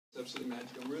absolutely magic.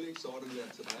 I'm really excited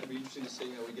about today. It'll be interesting to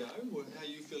see how we go. How are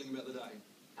you feeling about the day?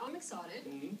 I'm excited.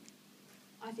 Mm-hmm.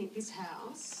 I think this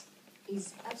house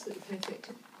is absolutely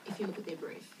perfect if you look at their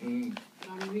brief. Mm. But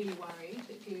I'm really worried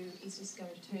that Goo is just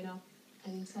going to turn up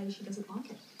and say she doesn't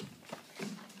like it.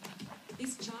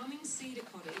 This charming cedar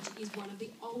cottage is one of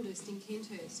the oldest in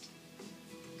Kenthurst.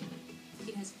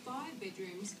 It has 5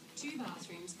 bedrooms, 2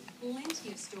 bathrooms,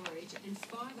 plenty of storage and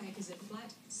 5 acres of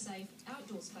flat, safe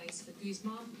outdoor space for Goo's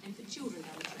mum and for children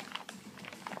down the track.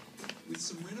 With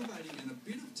some renovating and a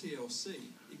bit of TLC,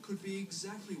 it could be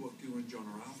exactly what Goo and John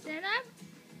are after. Stand up.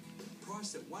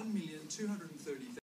 Priced at $1,230,000.